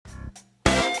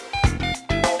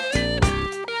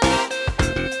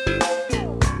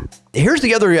Here's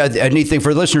the other neat thing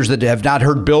for listeners that have not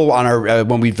heard Bill on our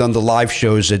when we've done the live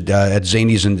shows at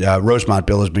Zany's and Rosemont.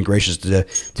 Bill has been gracious to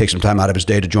take some time out of his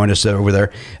day to join us over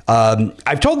there.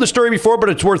 I've told the story before, but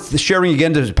it's worth sharing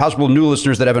again to possible new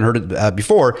listeners that haven't heard it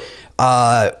before.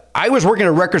 I was working at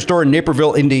a record store in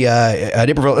Naperville,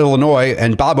 Illinois,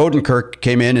 and Bob Odenkirk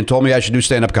came in and told me I should do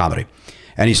stand-up comedy.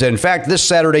 And he said, in fact, this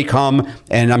Saturday come,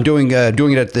 and I'm doing it at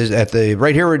the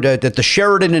right here at the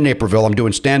Sheridan in Naperville. I'm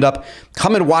doing stand up.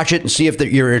 Come and watch it and see if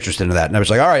you're interested in that. And I was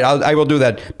like, all right, I will do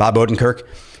that, Bob Odenkirk.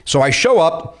 So I show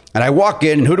up and I walk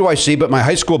in, and who do I see but my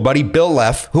high school buddy Bill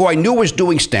Leff, who I knew was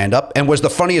doing stand up and was the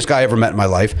funniest guy I ever met in my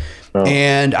life. Oh.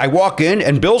 And I walk in,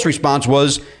 and Bill's response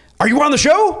was, "Are you on the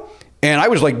show?" And I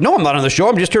was like, "No, I'm not on the show.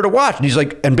 I'm just here to watch." And he's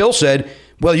like, and Bill said,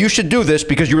 "Well, you should do this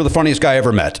because you were the funniest guy I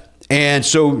ever met." And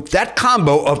so that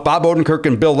combo of Bob Odenkirk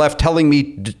and Bill Leff telling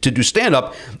me to do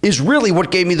stand-up is really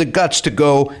what gave me the guts to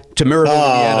go to Maryville,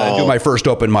 Indiana, and do my first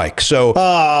open mic. So,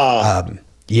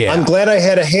 yeah. I'm glad I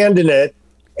had a hand in it.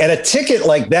 And a ticket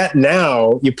like that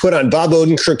now, you put on Bob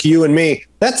Odenkirk, you and me,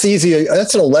 that's easy.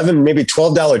 That's an $11, maybe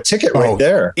 $12 ticket right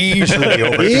there. Easily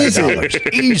over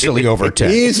 $10. Easily over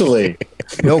 10. Easily.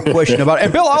 No question about it.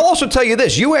 And Bill, I'll also tell you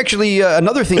this. You actually,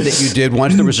 another thing that you did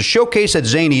once, there was a showcase at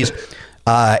Zany's.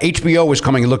 HBO was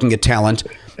coming and looking at talent,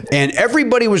 and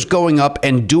everybody was going up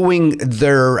and doing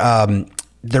their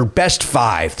best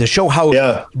five to show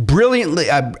how brilliantly,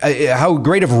 how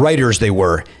great of writers they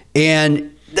were.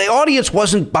 And the audience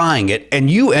wasn't buying it. And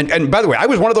you, and by the way, I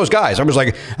was one of those guys. I was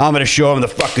like, I'm going to show them the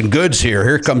fucking goods here.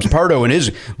 Here comes Pardo and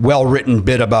his well-written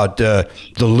bit about the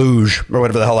luge or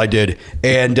whatever the hell I did.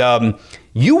 And,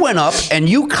 you went up and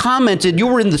you commented. You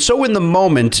were in the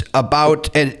moment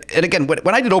about, and again,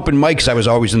 when I did open mics, I was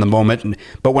always in the moment.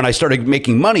 But when I started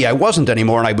making money, I wasn't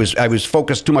anymore, and I was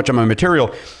focused too much on my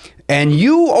material. And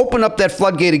you opened up that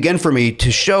floodgate again for me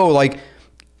to show, like,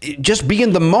 just be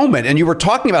in the moment. And you were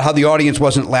talking about how the audience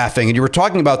wasn't laughing, and you were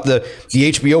talking about the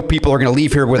HBO people are going to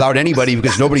leave here without anybody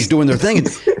because nobody's doing their thing.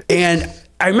 And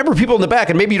I remember people in the back,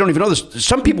 and maybe you don't even know this.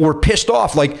 Some people were pissed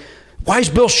off, like, why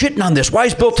is Bill shitting on this? Why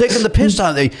is Bill taking the piss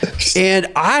on it?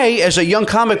 And I, as a young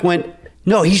comic, went,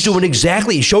 no, he's doing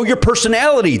exactly. Show your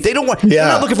personality. They're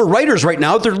not looking for writers right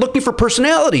now. They're looking for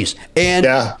personalities.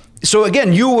 And so,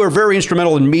 again, you were very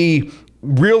instrumental in me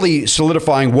really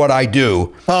solidifying what I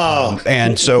do.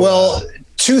 And so, well,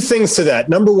 two things to that.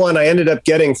 Number one, I ended up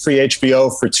getting free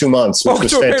HBO for 2 months, which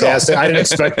was fantastic. I didn't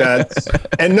expect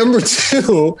that. And number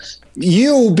two,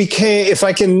 you became, if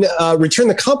I can return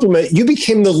the compliment, you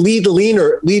became the league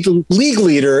leader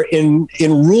in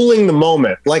ruling the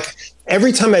moment. Like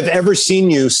every time I've ever seen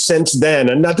you since then,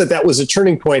 and not that that was a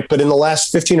turning point, but in the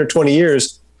last 15 or 20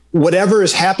 years, whatever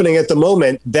is happening at the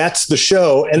moment, that's the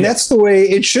show. And that's the way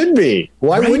it should be.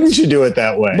 Why wouldn't you do it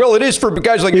that way? Well, it is for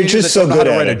guys like you that don't know how to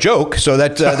write a joke. So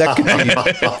that could be,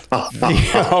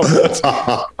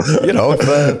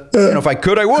 if I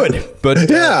could, I would. But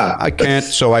I can't,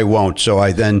 so I won't. So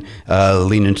I then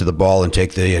lean into the ball and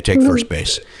take first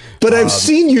base. But I've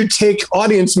seen you take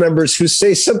audience members who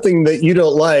say something that you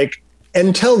don't like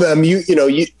and tell them,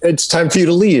 it's time for you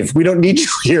to leave. We don't need you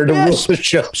here to rule the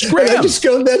show. And I just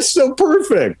go, that's so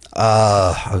perfect.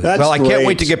 I can't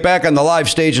wait to get back on the live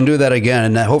stage and do that again.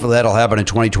 And hopefully that'll happen in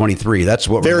 2023. That's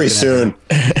what very soon.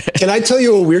 Can I tell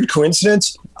you a weird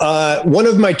coincidence? One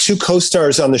of my two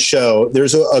co-stars on the show,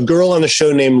 there's a girl on the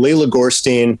show named Layla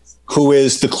Gorstein, who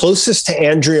is the closest to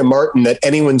Andrea Martin that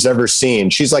anyone's ever seen.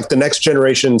 She's like the next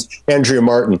generation's Andrea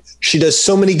Martin. She does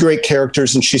so many great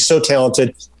characters and she's so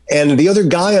talented. And the other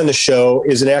guy on the show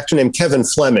is an actor named Kevin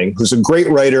Fleming, who's a great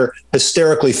writer,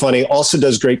 hysterically funny, also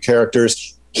does great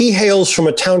characters. He hails from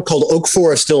a town called Oak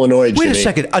Forest, Illinois. Wait a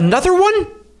second. Another one?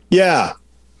 Yeah.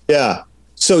 Yeah.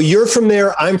 So you're from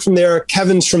there. I'm from there.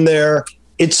 Kevin's from there.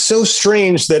 It's so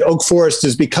strange that Oak Forest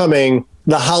is becoming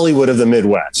the Hollywood of the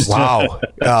Midwest. Wow.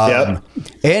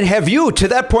 And have you, to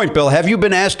that point, Bill, have you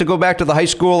been asked to go back to the high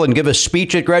school and give a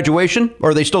speech at graduation?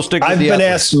 Or are they still sticking with the I've been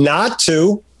asked not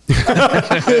to. To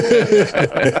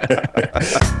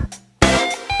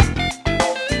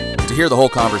hear the whole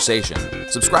conversation,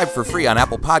 subscribe for free on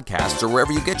Apple Podcasts or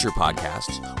wherever you get your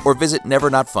podcasts, or visit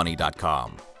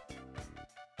nevernotfunny.com.